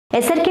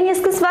Srk News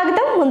కు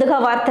స్వాగతం. ముందుగా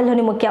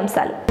వార్తల్లోని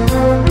ముఖ్యాంశాలు.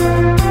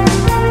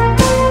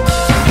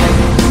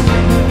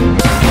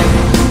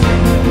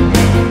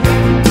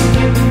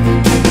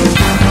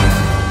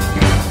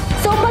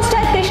 సూపర్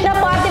స్టార్ కృష్ణ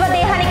పార్థివ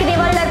దేహానికి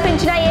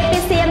నివాళులర్పించిన ఏపీ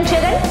సీఎం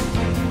జగన్.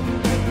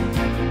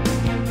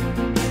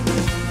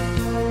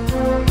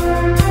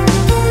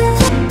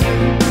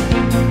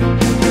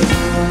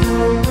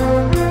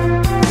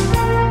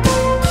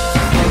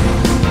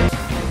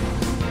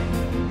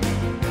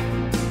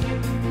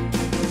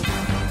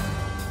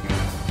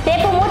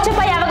 రేపు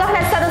మూర్ఛపై అవగాహన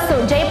సదస్సు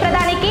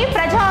జయప్రదానికి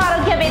ప్రజా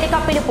ఆరోగ్య వేదిక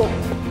పిలుపు.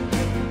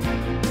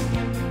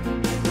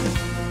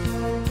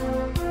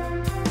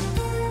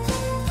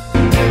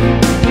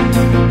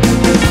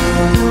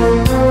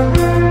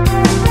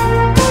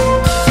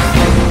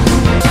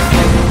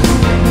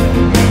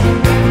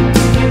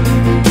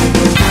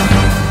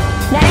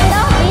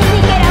 ఘనంగా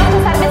బీసీకే రాష్ట్ర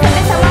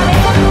సర్వసభ్య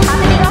సమావేశం.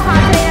 అతిథిగా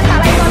హాజరైన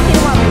తలైవ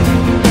తిరుమల.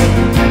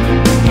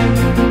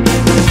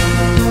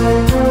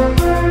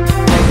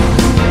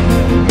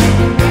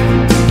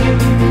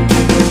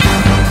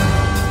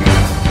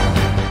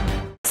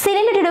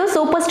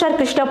 సూపర్ స్టార్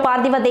కృష్ణ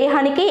పార్థివ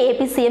దేహానికి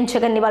ఏపీ సీఎం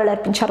జగన్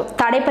నివాళులర్పించారు.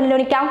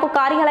 తాడేపల్లిలోని క్యాంపు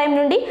కార్యాలయం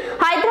నుండి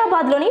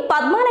హైదరాబాద్లోని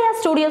పద్మాలయ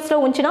స్టూడియోస్ లో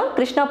ఉంచిన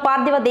కృష్ణ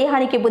పార్థివ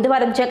దేహానికి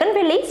బుధవారం జగన్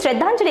వెళ్లి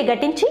శ్రద్ధాంజలి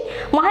ఘటించి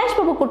మహేష్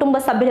బాబు కుటుంబ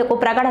సభ్యులకు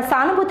ప్రగాఢ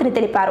సానుభూతిని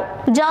తెలిపారు.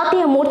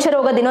 జాతీయ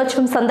మూర్ఛరోగ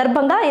దినోత్సవం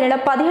సందర్భంగా ఈ నెల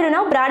 17న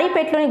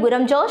బ్రాడీపేటలోని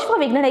గురం జోష్వా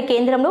విజ్ఞాన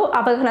కేంద్రంలో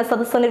అవగాహన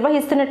సదస్సు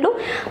నిర్వహిస్తున్నట్లు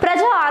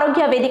ప్రజా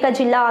ఆరోగ్య వేదిక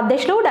జిల్లా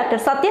అధ్యక్షులు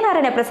డాక్టర్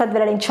సత్యనారాయణ ప్రసాద్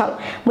వెల్లడించారు.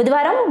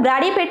 బుధవారం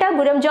బ్రాడీపేట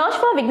గురం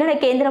జోష్వా విజ్ఞాన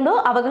కేంద్రంలో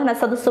అవగాహన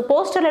సదస్సు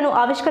పోస్టర్లను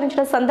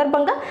ఆవిష్కరించిన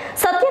సందర్భంగా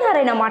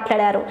సత్యనారాయణ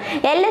మాట్లాడారు.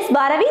 ఎల్ఎస్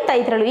భారవి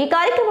తదితరులు ఈ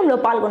కార్యక్రమంలో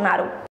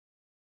పాల్గొన్నారు.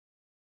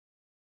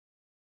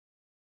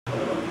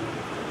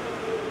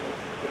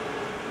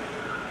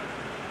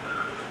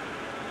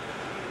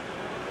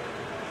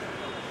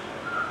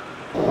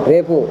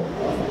 రేపు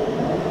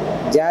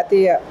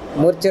జాతీయ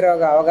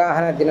మూర్ఛరోగ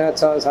అవగాహన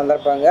దినోత్సవం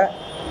సందర్భంగా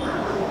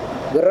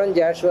గుర్రం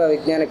జాషువా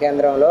విజ్ఞాన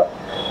కేంద్రంలో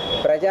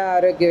ప్రజా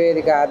ఆరోగ్య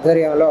వేదిక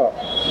ఆధ్వర్యంలో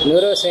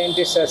న్యూరో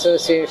సైంటిస్ట్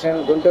అసోసియేషన్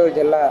గుంటూరు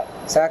జిల్లా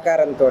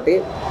సహకారంతో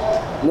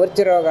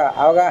మూర్ఛరోగ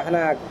అవగాహన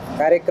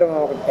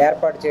కార్యక్రమం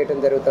ఏర్పాటు చేయడం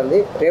జరుగుతుంది.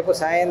 రేపు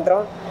సాయంత్రం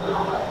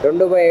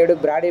 2/7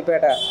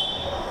 బ్రాడీపేట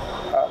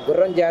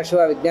గుర్రం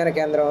జాషువా విజ్ఞాన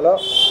కేంద్రంలో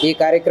ఈ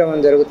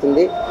కార్యక్రమం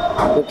జరుగుతుంది.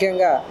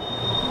 ముఖ్యంగా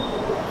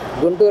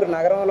గుంటూరు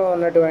నగరంలో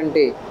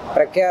ఉన్నటువంటి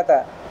ప్రఖ్యాత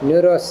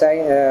న్యూరో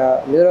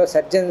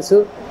సర్జన్స్,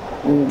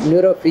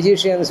 న్యూరో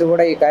ఫిజిషియన్స్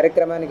కూడా ఈ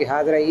కార్యక్రమానికి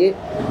హాజరయ్యి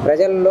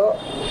ప్రజల్లో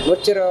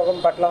మూర్ఛరోగం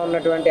పట్ల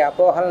ఉన్నటువంటి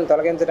అపోహలను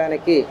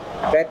తొలగించడానికి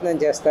ప్రయత్నం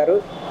చేస్తారు.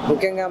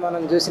 ముఖ్యంగా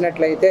మనం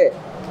చూసినట్లయితే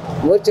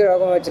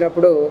మూర్ఛరోగం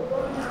వచ్చినప్పుడు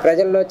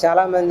ప్రజల్లో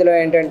చాలామందిలో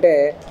ఏంటంటే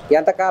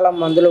ఎంతకాలం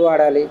మందులు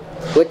వాడాలి,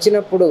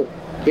 వచ్చినప్పుడు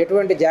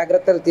ఎటువంటి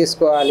జాగ్రత్తలు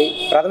తీసుకోవాలి,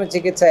 ప్రథమ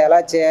చికిత్స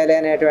ఎలా చేయాలి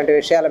అనేటువంటి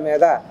విషయాల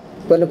మీద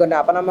కొన్ని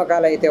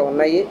అపనమ్మకాలు అయితే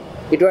ఉన్నాయి.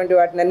 ఇటువంటి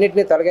వాటిని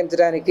అన్నింటినీ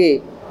తొలగించడానికి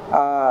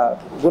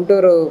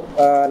గుంటూరు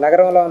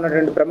నగరంలో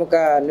ఉన్నటువంటి ప్రముఖ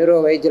న్యూరో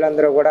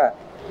వైద్యులందరూ కూడా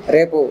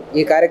రేపు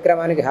ఈ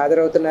కార్యక్రమానికి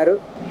హాజరవుతున్నారు.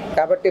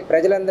 కాబట్టి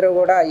ప్రజలందరూ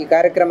కూడా ఈ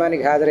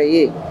కార్యక్రమానికి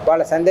హాజరయ్యి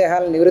వాళ్ళ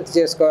సందేహాలను నివృత్తి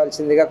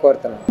చేసుకోవాల్సిందిగా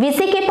కోరుతున్నాను.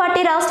 వీసీకే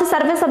పార్టీ రాష్ట్ర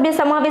సర్వసభ్య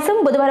సమావేశం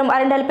బుధవారం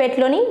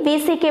అరండల్పేటలోని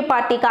వీసీకే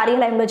పార్టీ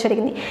కార్యాలయంలో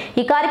జరిగింది.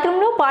 ఈ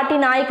కార్యక్రమంలో పార్టీ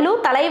నాయకులు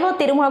తలైవ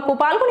తిరుమలకు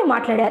పాల్గొని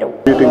మాట్లాడారు.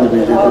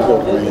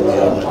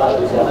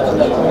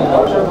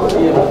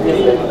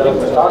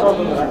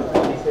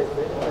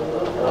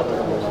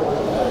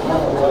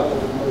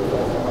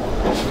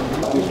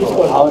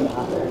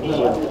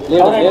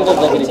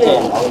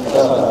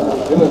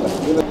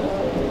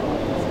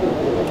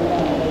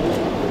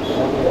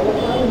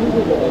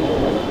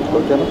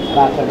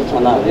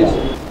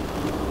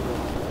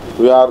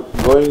 We are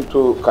going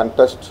to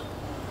contest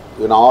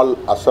in all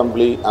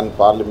assembly and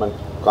parliament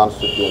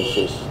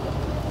constituencies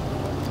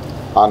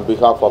on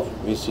behalf of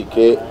VCK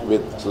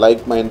with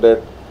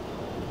like-minded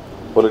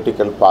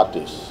political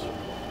parties.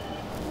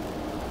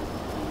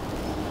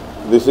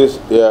 This is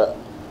a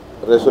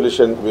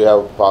resolution we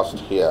have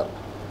passed here.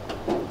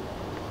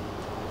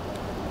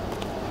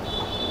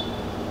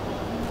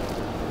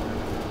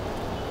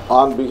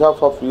 On behalf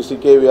of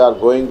VCK, we are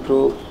going to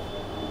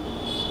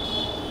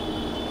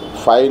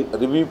file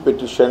review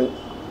petition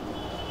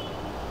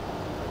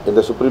in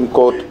the Supreme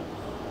Court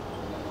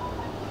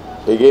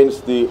against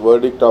the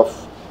verdict of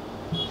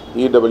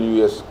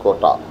EWS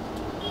quota.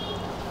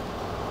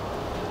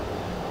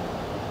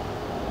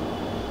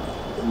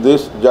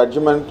 This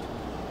judgment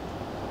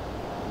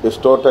is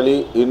totally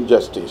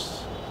injustice.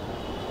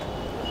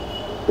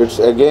 It's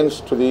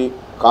against the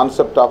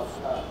concept of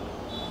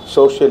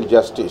social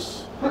justice,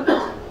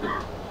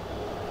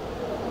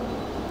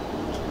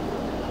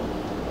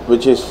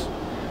 which is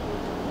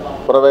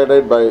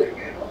provided by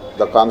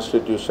the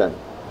Constitution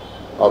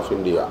of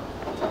India.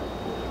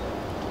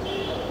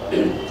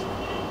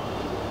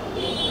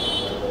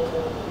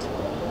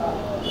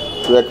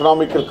 The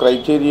economical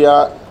criteria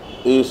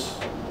is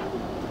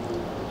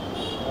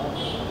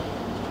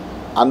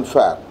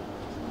unfair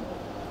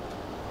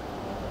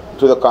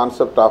to the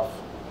concept of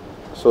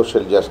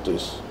social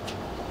justice.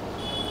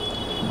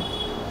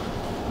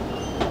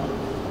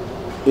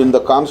 in the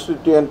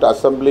Constituent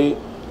Assembly,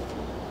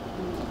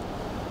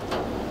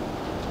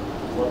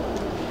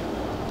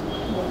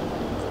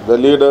 the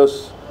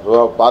leaders who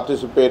have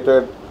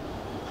participated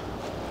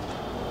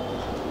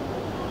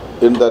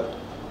in that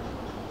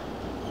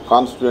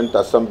Constituent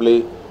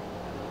Assembly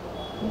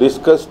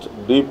discussed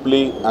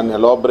deeply and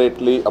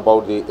elaborately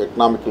about the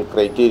economical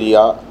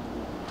criteria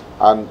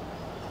and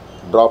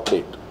dropped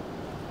it.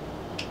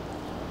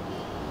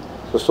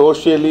 So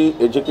socially,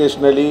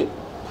 educationally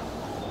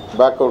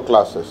backward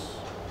classes,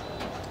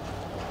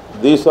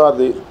 these are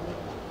the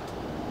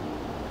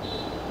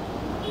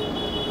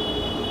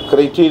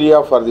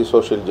criteria for the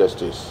social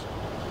justice.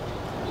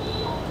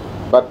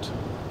 But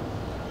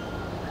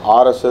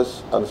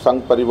RSS and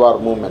Sangh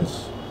Parivar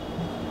movements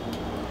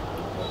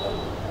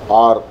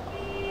are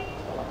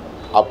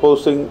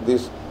opposing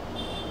this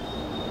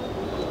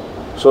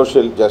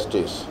social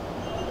justice.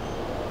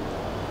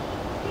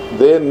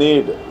 They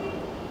need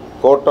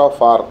quota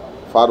for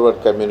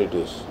forward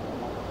communities.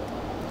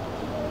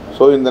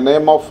 So in the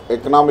name of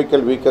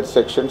economical weaker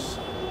sections,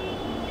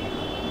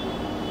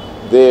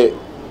 they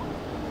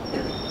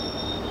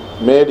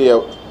made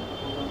a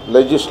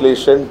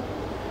legislation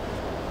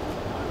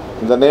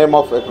in the name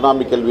of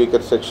economical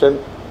weaker section.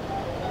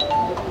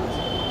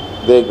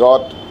 They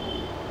got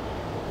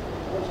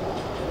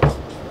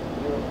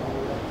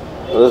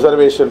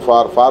reservation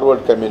for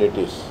forward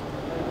communities.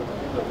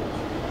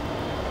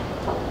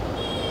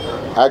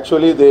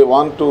 Actually, they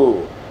want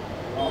to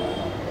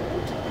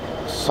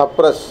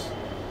suppress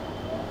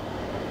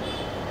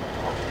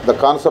the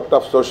concept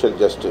of social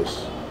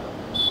justice.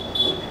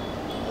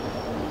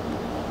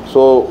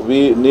 So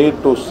we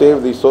need to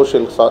save the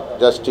social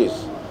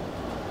justice,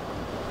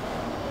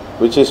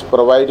 which is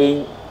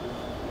providing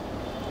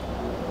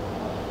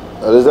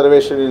a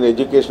reservation in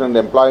education and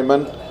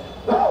employment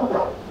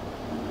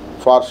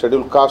for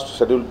scheduled caste,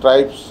 scheduled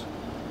tribes,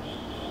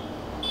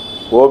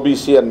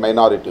 OBC and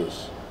minorities.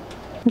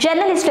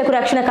 జర్నలిస్టులకు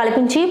రక్షణ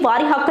కల్పించి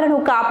వారి హక్కులను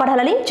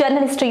కాపాడాలని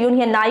journalist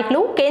union నాయకులు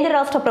కేంద్ర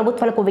రాష్ట్ర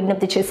ప్రభుత్వాలకు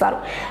విజ్ఞప్తి చేశారు.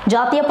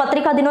 జాతీయ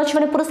పత్రికా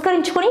దినోత్సవాన్ని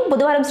పురస్కరించుకుని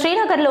బుధవారం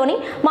శ్రీనగర్లోని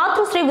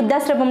మాతృశ్రీ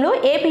వృద్ధాశ్రమంలో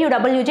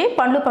ఏపీయూడబ్ల్యూజే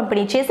పండ్లు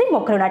పంపిణీ చేసి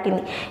మొక్కలు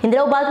నాటింది.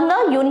 ఇందులో భాగంగా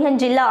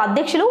యూనియన్ జిల్లా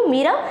అధ్యక్షులు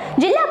మీరా,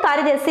 జిల్లా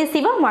కార్యదర్శి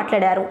శివ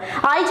మాట్లాడారు.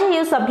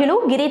 ఐజేయూ సభ్యులు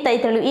గిరి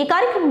తదితరులు ఈ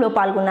కార్యక్రమంలో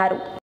పాల్గొన్నారు.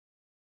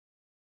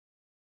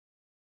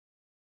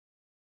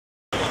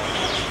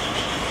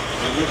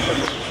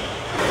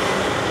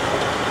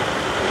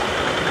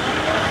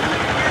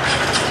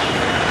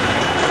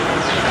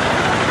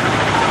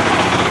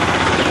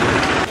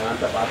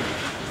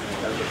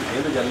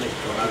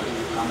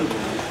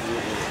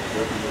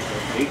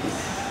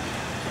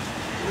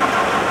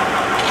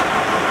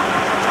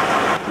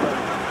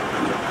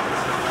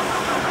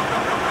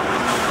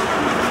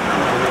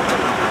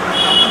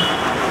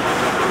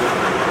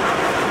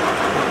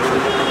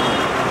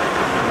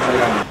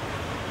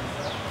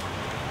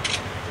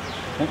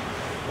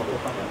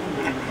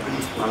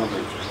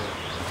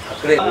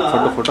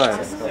 फोटो है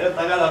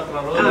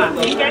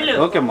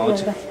ओके माउच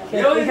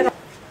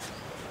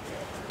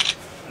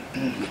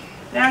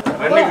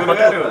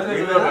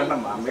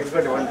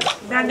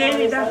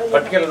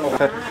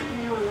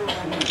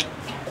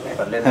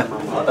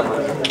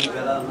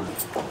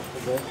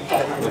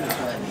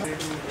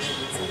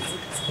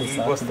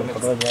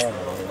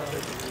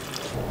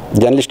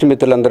జర్నలిస్ట్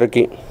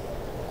మిత్రులందరికీ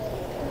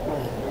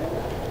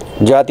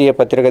జాతీయ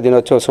పత్రికా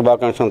దినోత్సవ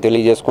శుభాకాంక్షలు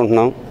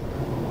తెలియజేసుకుంటున్నాం.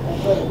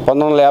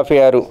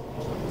 1956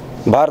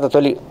 భారత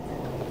తొలి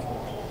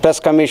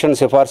ప్రెస్ కమిషన్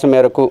సిఫార్సు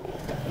మేరకు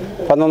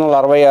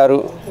 1966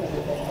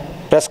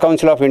 ప్రెస్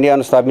కౌన్సిల్ ఆఫ్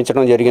ఇండియాను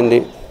స్థాపించడం జరిగింది.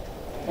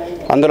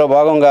 అందులో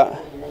భాగంగా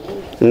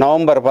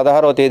నవంబర్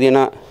 16వ తేదీన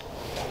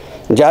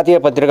జాతీయ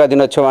పత్రికా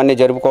దినోత్సవాన్ని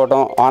జరుపుకోవడం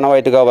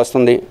ఆనవాయితీగా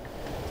వస్తుంది.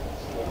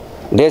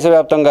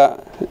 దేశవ్యాప్తంగా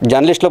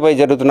జర్నలిస్టులపై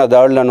జరుగుతున్న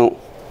దాడులను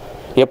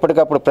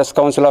ఎప్పటికప్పుడు ప్రెస్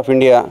కౌన్సిల్ ఆఫ్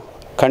ఇండియా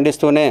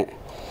ఖండిస్తూనే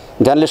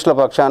జర్నలిస్టుల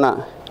పక్షాన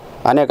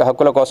అనేక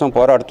హక్కుల కోసం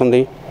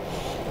పోరాడుతుంది.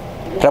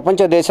 ప్రపంచ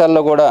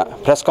దేశాల్లో కూడా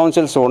ప్రెస్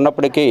కౌన్సిల్స్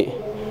ఉన్నప్పటికీ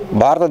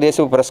భారతదేశ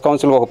ప్రెస్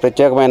కౌన్సిల్ ఒక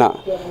ప్రత్యేకమైన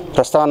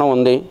ప్రస్థానం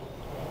ఉంది.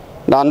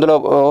 అందులో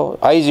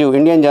ఐజు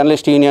Indian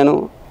journalist union,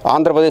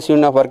 Andhra Pradesh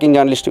union of working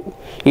journalist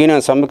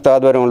union సంయుక్త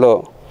ఆధ్వర్యంలో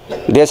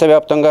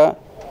దేశవ్యాప్తంగా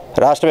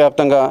రాష్ట్ర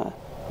వ్యాప్తంగా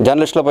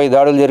జర్నలిస్టులపై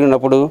దాడులు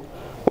జరిగినప్పుడు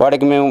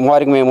వారికి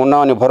మేము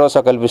ఉన్నామని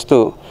భరోసా కల్పిస్తూ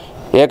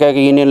ఏకైక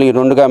యూనియన్లు ఈ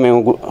రెండుగా మేము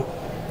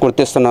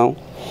గుర్తిస్తున్నాం.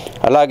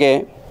 అలాగే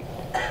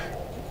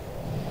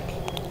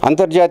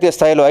అంతర్జాతీయ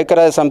స్థాయిలో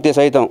ఐక్యరాజ్య సమితి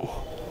సైతం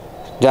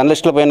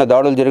జర్నలిస్టులపైన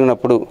దాడులు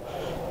జరిగినప్పుడు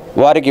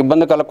వారికి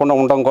ఇబ్బంది కలగకుండా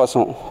ఉండడం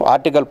కోసం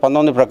ఆర్టికల్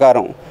 19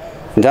 ప్రకారం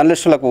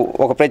జర్నలిస్టులకు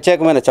ఒక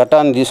ప్రత్యేకమైన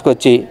చట్టాన్ని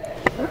తీసుకొచ్చి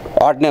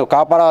వాటిని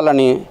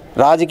కాపాడాలని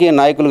రాజకీయ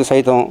నాయకులకు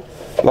సైతం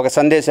ఒక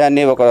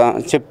సందేశాన్ని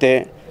చెప్తే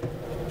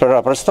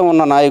ప్రస్తుతం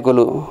ఉన్న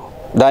నాయకులు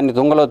దాన్ని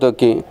తుంగలో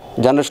తొక్కి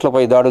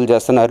జర్నలిస్టులపై దాడులు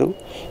చేస్తున్నారు.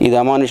 ఇది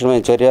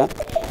అమానుషమైన చర్య.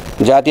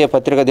 జాతీయ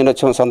పత్రికా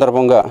దినోత్సవం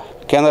సందర్భంగా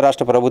కేంద్ర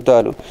రాష్ట్ర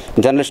ప్రభుత్వాలు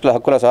జర్నలిస్టుల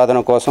హక్కుల సాధన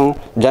కోసం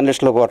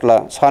జర్నలిస్టుల పట్ల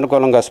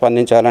సానుకూలంగా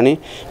స్పందించాలని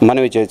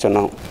మనవి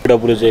చేస్తున్నాం.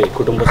 డబ్ల్యూజే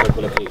కుటుంబ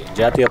సభ్యులకి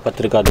జాతీయ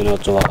పత్రికా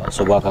దినోత్సవ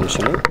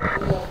శుభాకాంక్షలు.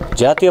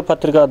 జాతీయ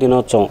పత్రికా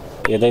దినోత్సవం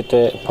ఏదైతే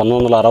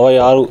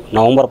 1966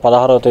 నవంబర్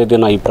 16వ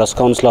తేదీన ఈ ప్రెస్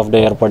కౌన్సిల్ ఆఫ్ డే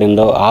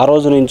ఏర్పడిందో ఆ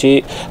రోజు నుంచి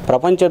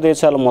ప్రపంచ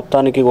దేశాల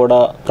మొత్తానికి కూడా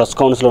ప్రెస్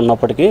కౌన్సిల్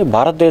ఉన్నప్పటికీ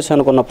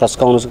భారతదేశానికి ఉన్న ప్రెస్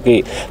కౌన్సిల్కి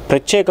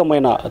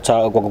ప్రత్యేకమైన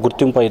ఒక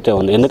గుర్తింపు అయితే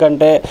ఉంది.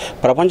 ఎందుకంటే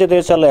ప్రపంచ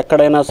దేశాల్లో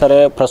ఎక్కడైనా సరే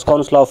ప్రెస్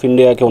కౌన్సిల్ ఆఫ్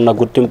ఇండియాకి ఉన్న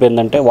గుర్తింపు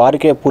ఏంటంటే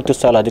వారికే పూర్తి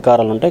స్థాయి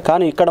అధికారాలు ఉంటాయి.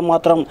 కానీ ఇక్కడ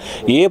మాత్రం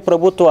ఏ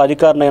ప్రభుత్వ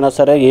అధికారినైనా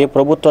సరే ఏ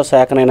ప్రభుత్వ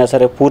శాఖనైనా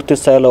సరే పూర్తి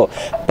స్థాయిలో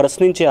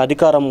ప్రశ్నించే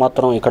అధికారం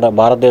మాత్రం ఇక్కడ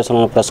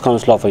భారతదేశంలో ప్రెస్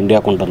కౌన్సిల్ ఆఫ్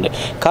ఇండియాకు ఉంటుంది.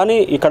 కానీ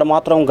ఇక్కడ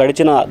మాత్రం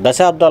గడిచిన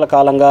దశాబ్దాల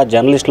కాలంగా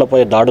జర్నలిస్టులపై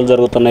దాడులు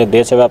జరుగుతున్నాయి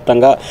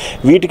దేశవ్యాప్తంగా.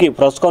 వీటికి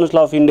ప్రెస్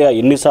కౌన్సిల్ ఆఫ్ ఇండియా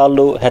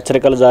ఎన్నిసార్లు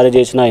హెచ్చరికలు జారీ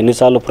చేసినా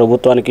ఎన్నిసార్లు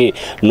ప్రభుత్వానికి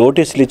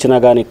నోటీసులు ఇచ్చినా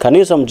కానీ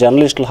కనీసం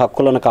జర్నలిస్టుల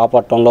హక్కులను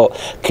కాపాడటంలో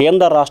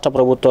కేంద్ర రాష్ట్ర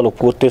ప్రభుత్వాలు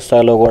పూర్తి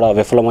స్థాయిలో కూడా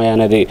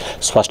విఫలమయ్యనేది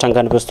స్పష్టంగా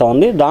కనిపిస్తూ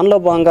ఉంది. దానిలో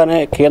భాగంగానే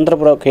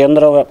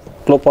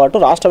కేంద్రంతో పాటు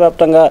రాష్ట్ర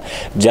వ్యాప్తంగా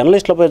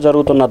జర్నలిస్టులపై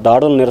జరుగుతున్న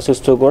దాడులను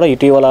నిరసిస్తూ కూడా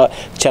ఇటీవల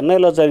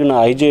చెన్నైలో జరిగిన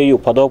ఐజేయు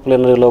 10వ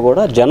ప్లీనరీలో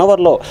కూడా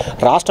జనవరిలో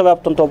రాష్ట్ర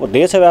వ్యాప్తంతో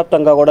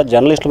దేశవ్యాప్తంగా కూడా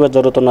జర్నలిస్టులపై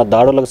జరుగుతున్న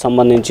దాడులకు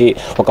సంబంధించి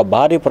ఒక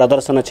భారీ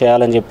ప్రదర్శన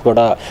చేయాలని చెప్పి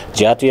కూడా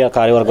జాతీయ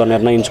కార్యవర్గం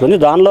నిర్ణయించుకుంది.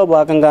 దానిలో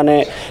భాగంగానే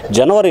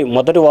జనవరి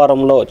మొదటి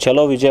వారంలో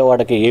చలో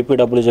విజయవాడకి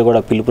ఏపీడబ్ల్యూజే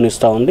కూడా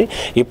పిలుపునిస్తూ ఉంది.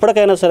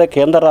 ఇప్పటికైనా సరే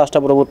కేంద్ర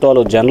రాష్ట్ర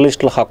ప్రభుత్వాలు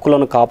జర్నలిస్టుల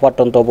హక్కులను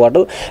కాపాడటంతో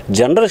పాటు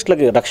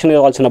జర్నలిస్టులకి రక్షణ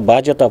ఇవ్వాల్సిన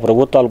బాధ్యత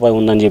ప్రభుత్వాలపై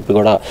ఉందని చెప్పి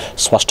కూడా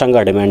స్పష్టంగా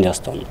డిమాండ్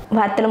చేస్తోంది.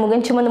 వార్తలు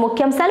ముగించే ముందు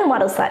ముఖ్యాంశాలు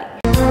మరోసారి.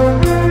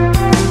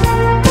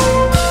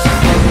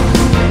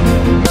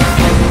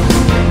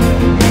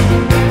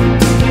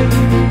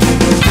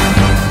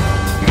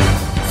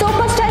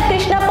 సూపర్ స్టార్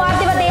కృష్ణ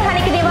పార్థివ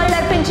దేహానికి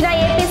నివాళులర్పించిన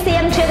ఏపీ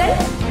సీఎం జగన్.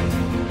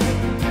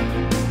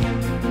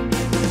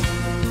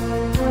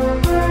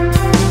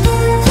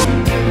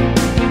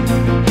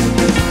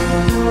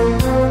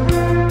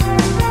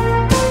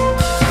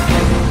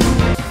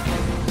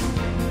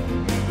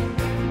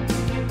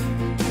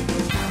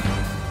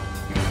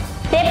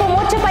 రేపు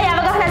మూర్ఛపై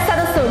అవగాహన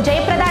సదస్సు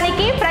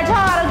జయప్రదానికి ప్రజా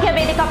ఆరోగ్య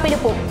వేదిక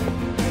పిలుపు.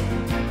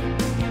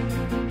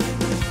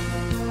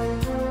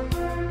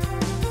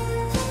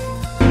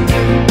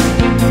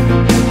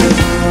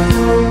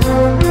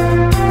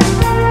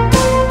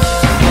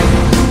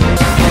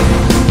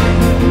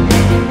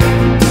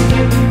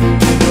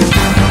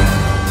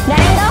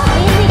 ఘనంగా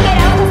బీసీకే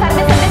రాష్ట్ర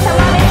సర్వసభ్య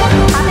సమావేశం.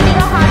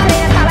 అతిథిగా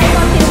హాజరైన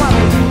తలైవా తిరుమల.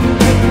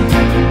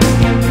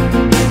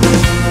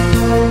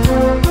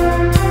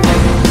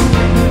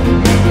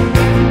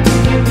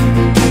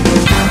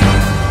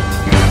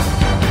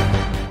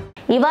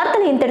 ఈ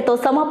వార్తలు ఇంతటితో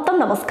సమాప్తం.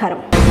 నమస్కారం.